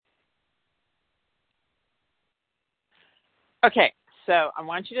Okay, so I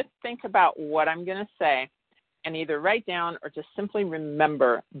want you to think about what I'm going to say and either write down or just simply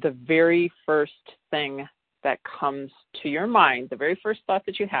remember the very first thing that comes to your mind, the very first thought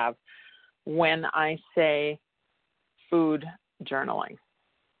that you have when I say food journaling.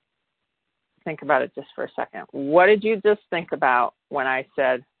 Think about it just for a second. What did you just think about when I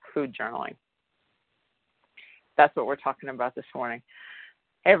said food journaling? That's what we're talking about this morning.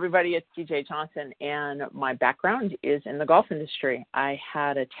 Hey everybody, it's TJ Johnson, and my background is in the golf industry. I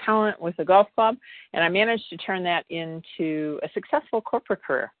had a talent with a golf club, and I managed to turn that into a successful corporate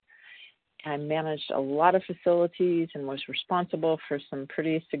career. I managed a lot of facilities and was responsible for some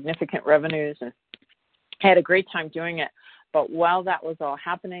pretty significant revenues, and had a great time doing it. But while that was all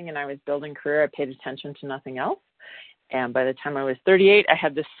happening and I was building career, I paid attention to nothing else. And by the time I was 38, I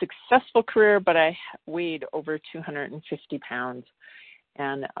had this successful career, but I weighed over 250 pounds.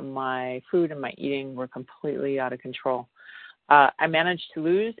 And my food and my eating were completely out of control. I managed to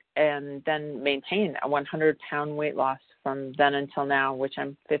lose and then maintain a 100-pound weight loss from then until now, which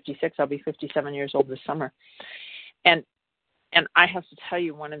I'm 56. I'll be 57 years old this summer. And I have to tell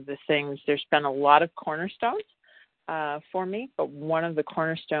you, one of the things, there's been a lot of cornerstones for me, but one of the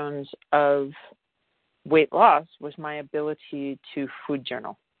cornerstones of weight loss was my ability to food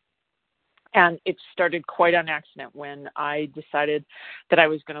journal. And it started quite on accident. When I decided that I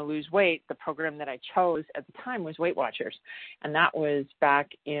was going to lose weight, the program that I chose at the time was Weight Watchers. And that was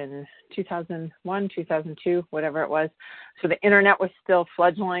back in 2001, 2002, whatever it was. So the internet was still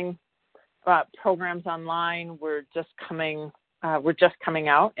fledgling. Programs online were just coming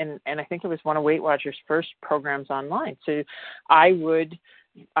out. And I think it was one of Weight Watchers' first programs online. So I would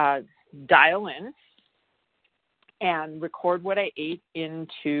dial in and record what I ate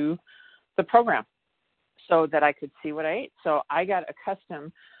into the program so that I could see what I ate. So I got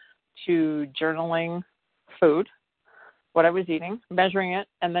accustomed to journaling food, what I was eating, measuring it,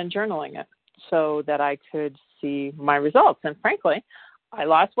 and then journaling it so that I could see my results. And frankly, I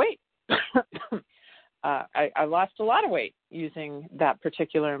lost weight. I lost a lot of weight using that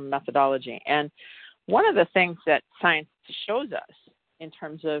particular methodology. And one of the things that science shows us in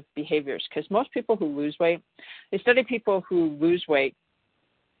terms of behaviors, because most people who lose weight, they study people who lose weight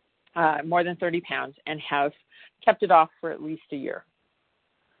more than 30 pounds and have kept it off for at least a year.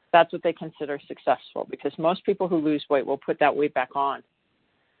 That's what they consider successful, because most people who lose weight will put that weight back on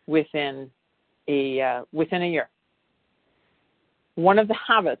within a year. One of the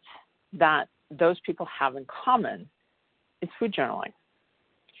habits that those people have in common is food journaling.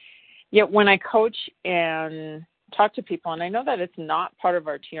 Yet when I coach and talk to people, and I know that it's not part of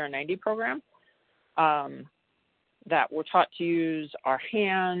our TR90 program, that we're taught to use our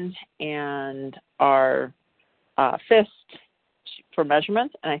hand and our fist for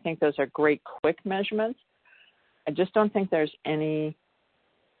measurements, and I think those are great quick measurements. I just don't think there's anything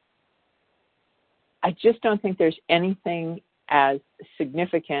as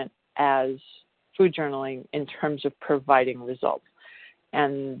significant as food journaling in terms of providing results.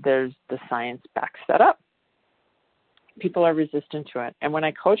 And the science backs that up. People are resistant to it. And when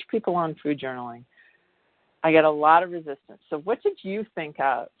I coach people on food journaling, I get a lot of resistance. So what did you think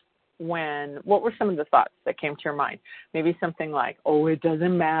of what were some of the thoughts that came to your mind? Maybe something like, oh, it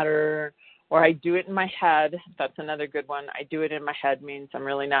doesn't matter, or I do it in my head. That's another good one. I do it in my head means I'm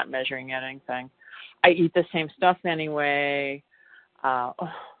really not measuring anything. I eat the same stuff anyway.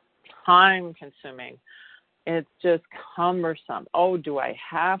 Time consuming. It's just cumbersome. Oh, do I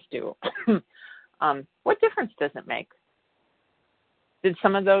have to? What difference does it make? Did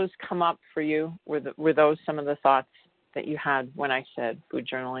some of those come up for you? Were those some of the thoughts that you had when I said food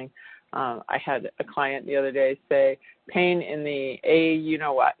journaling? I had a client the other day say, pain in the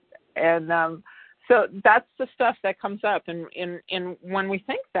you-know-what. And so that's the stuff that comes up. And when we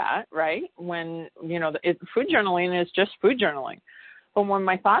think that, right, when, food journaling is just food journaling. But when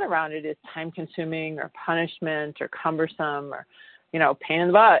my thought around it is time-consuming or punishment or cumbersome or, pain in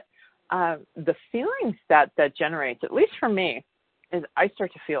the butt, the feelings that generates, at least for me, is I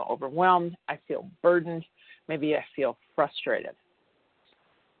start to feel overwhelmed, I feel burdened, maybe I feel frustrated.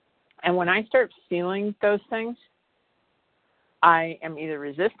 And when I start feeling those things, I am either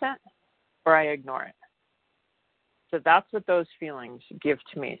resistant or I ignore it. So that's what those feelings give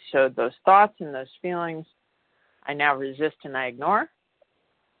to me. So those thoughts and those feelings, I now resist and I ignore,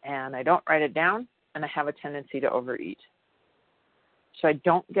 and I don't write it down, and I have a tendency to overeat. So I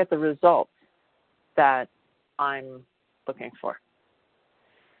don't get the results that I'm looking for.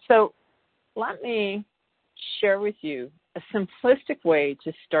 So let me share with you a simplistic way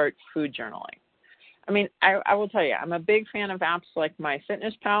to start food journaling. I mean, I will tell you, I'm a big fan of apps like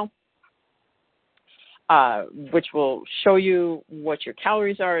MyFitnessPal. which will show you what your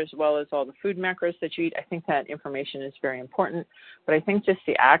calories are as well as all the food macros that you eat. I think that information is very important, but I think just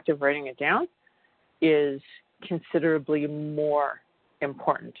the act of writing it down is considerably more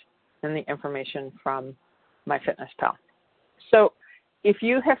important than the information from MyFitnessPal. So if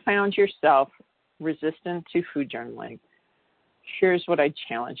you have found yourself resistant to food journaling, here's what I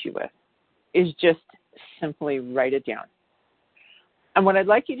challenge you with, is just simply write it down. And what I'd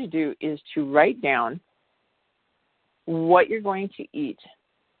like you to do is to write down what you're going to eat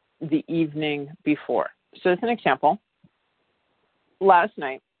the evening before. So as an example, last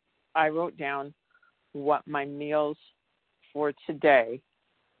night I wrote down what my meals for today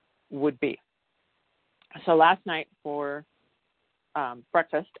would be. So last night for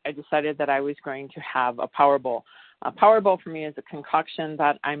breakfast, I decided that I was going to have a Power Bowl. A Power Bowl for me is a concoction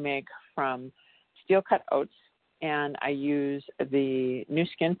that I make from steel-cut oats, and I use the Nu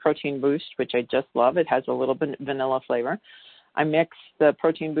Skin Protein Boost, which I just love. It has a little bit vanilla flavor. I mix the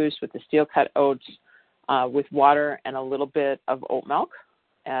Protein Boost with the steel-cut oats with water and a little bit of oat milk.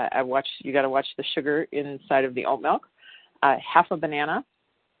 You got to watch the sugar inside of the oat milk. Half a banana,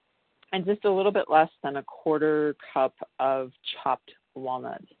 and just a little bit less than a quarter cup of chopped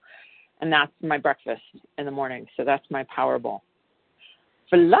walnuts. And that's my breakfast in the morning. So that's my Power Bowl.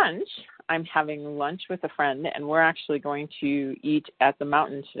 For lunch, I'm having lunch with a friend, and we're actually going to eat at the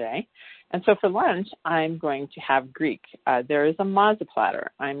mountain today. And so for lunch, I'm going to have Greek. There is a matzah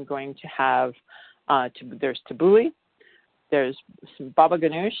platter. I'm going to have, there's tabbouleh, there's some baba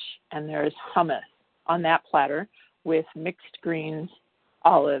ganoush, and there's hummus on that platter with mixed greens,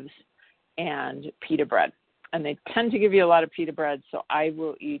 olives, and pita bread. And they tend to give you a lot of pita bread, so I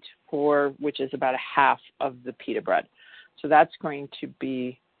will eat 4, which is about a half of the pita bread. So that's going to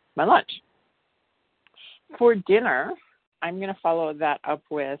be my lunch. For dinner, I'm going to follow that up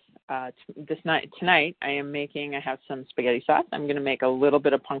with tonight. I have some spaghetti sauce. I'm going to make a little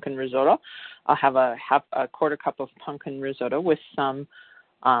bit of pumpkin risotto. I'll have a quarter cup of pumpkin risotto with some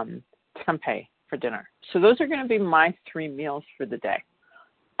tempeh for dinner. So those are going to be my 3 meals for the day.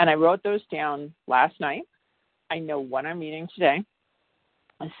 And I wrote those down last night. I know what I'm eating today.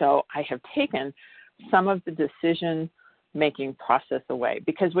 And so I have taken some of the decision-making process away.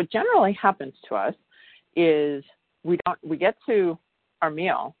 Because what generally happens to us is we get to our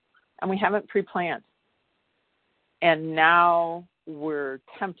meal and we haven't pre-planned. And now we're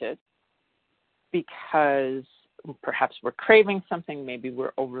tempted because perhaps we're craving something, maybe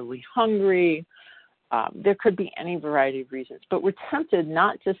we're overly hungry. There could be any variety of reasons, but we're tempted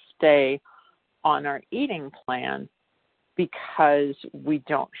not to stay on our eating plan because we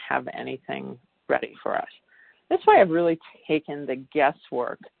don't have anything ready for us. That's why I've really taken the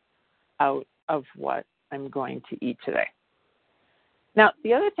guesswork out of what I'm going to eat today. Now,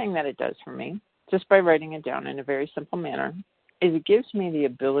 the other thing that it does for me, just by writing it down in a very simple manner, is it gives me the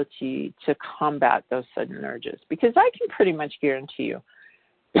ability to combat those sudden urges, because I can pretty much guarantee you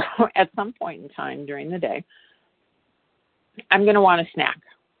at some point in time during the day, I'm going to want a snack,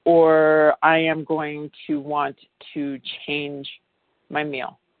 or I am going to want to change my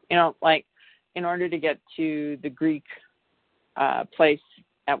meal. Like in order to get to the Greek place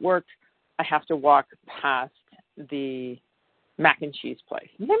at work, I have to walk past the mac and cheese place.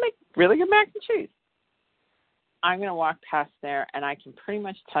 They make really good mac and cheese. I'm going to walk past there, and I can pretty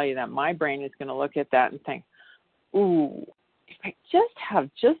much tell you that my brain is going to look at that and think, ooh, if I just have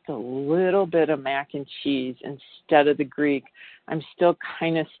just a little bit of mac and cheese instead of the Greek, I'm still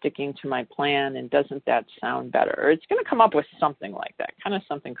kind of sticking to my plan, and doesn't that sound better? Or it's going to come up with something like that, kind of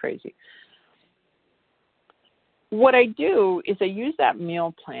something crazy. What I do is I use that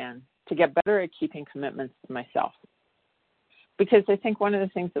meal plan to get better at keeping commitments to myself. Because I think one of the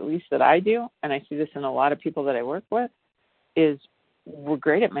things, at least that I do, and I see this in a lot of people that I work with, is we're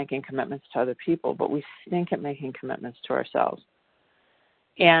great at making commitments to other people, but we stink at making commitments to ourselves.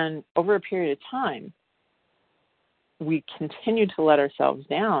 And over a period of time, we continue to let ourselves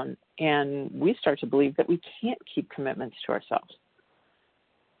down, and we start to believe that we can't keep commitments to ourselves.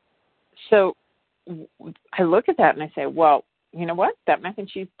 So I look at that and I say, well, you know what? That mac and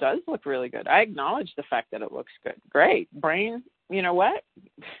cheese does look really good. I acknowledge the fact that it looks good. Great. Brain, you know what?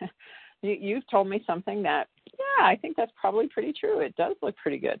 You've told me something that, yeah, I think that's probably pretty true. It does look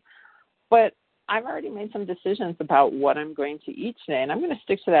pretty good. But I've already made some decisions about what I'm going to eat today, and I'm going to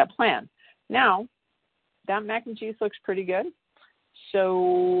stick to that plan. Now, that mac and cheese looks pretty good.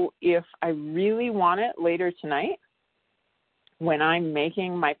 So if I really want it later tonight, when I'm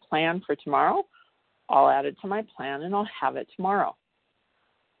making my plan for tomorrow, I'll add it to my plan and I'll have it tomorrow.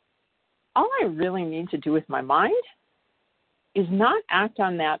 All I really need to do with my mind is not act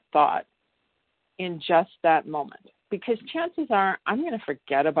on that thought in just that moment, because chances are I'm going to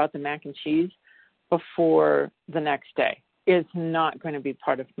forget about the mac and cheese before the next day. It's not going to be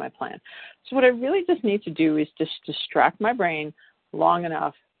part of my plan. So what I really just need to do is just distract my brain long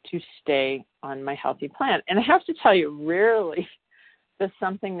enough to stay on my healthy plan. And I have to tell you, rarely does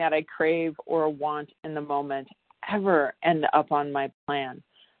something that I crave or want in the moment ever end up on my plan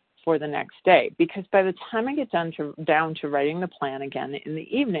for the next day, because by the time I get down to writing the plan again in the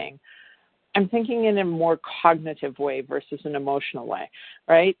evening, I'm thinking in a more cognitive way versus an emotional way,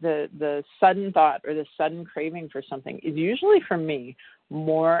 right? The sudden thought or the sudden craving for something is usually, for me,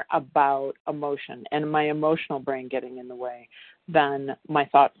 more about emotion and my emotional brain getting in the way than my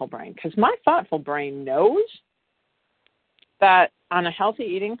thoughtful brain. Because my thoughtful brain knows that on a healthy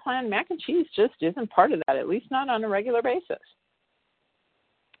eating plan, mac and cheese just isn't part of that, at least not on a regular basis.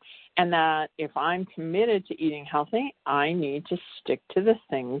 And that if I'm committed to eating healthy, I need to stick to the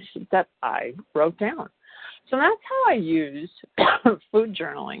things that I wrote down. So that's how I use food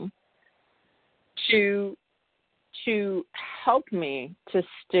journaling to help me to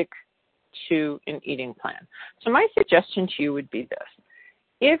stick to an eating plan. So my suggestion to you would be this.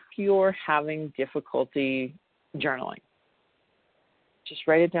 If you're having difficulty journaling, just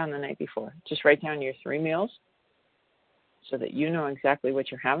write it down the night before. Just write down your 3 meals so that you know exactly what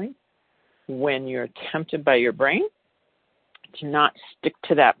you're having. When you're tempted by your brain to not stick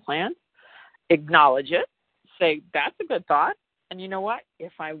to that plan, acknowledge it. Say, that's a good thought. And you know what?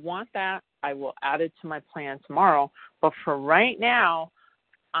 If I want that, I will add it to my plan tomorrow. But for right now,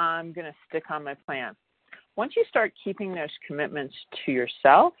 I'm going to stick on my plan. Once you start keeping those commitments to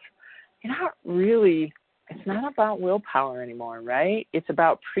yourself, it's not about willpower anymore, right? It's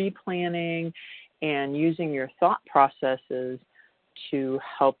about pre-planning and using your thought processes to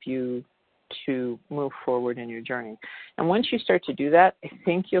help you to move forward in your journey. And once you start to do that, I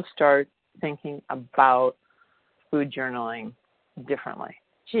think you'll start thinking about food journaling differently.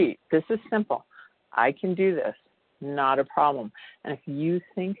 Gee, this is simple. I can do this. Not a problem. And if you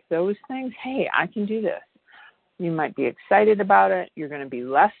think those things, hey, I can do this, you might be excited about it. You're going to be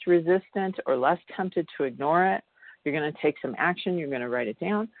less resistant or less tempted to ignore it. You're going to take some action. You're going to write it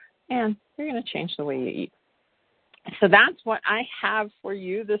down, and you're going to change the way you eat. So that's what I have for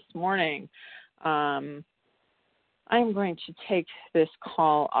you this morning. I'm going to take this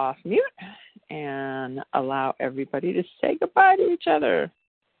call off mute and allow everybody to say goodbye to each other.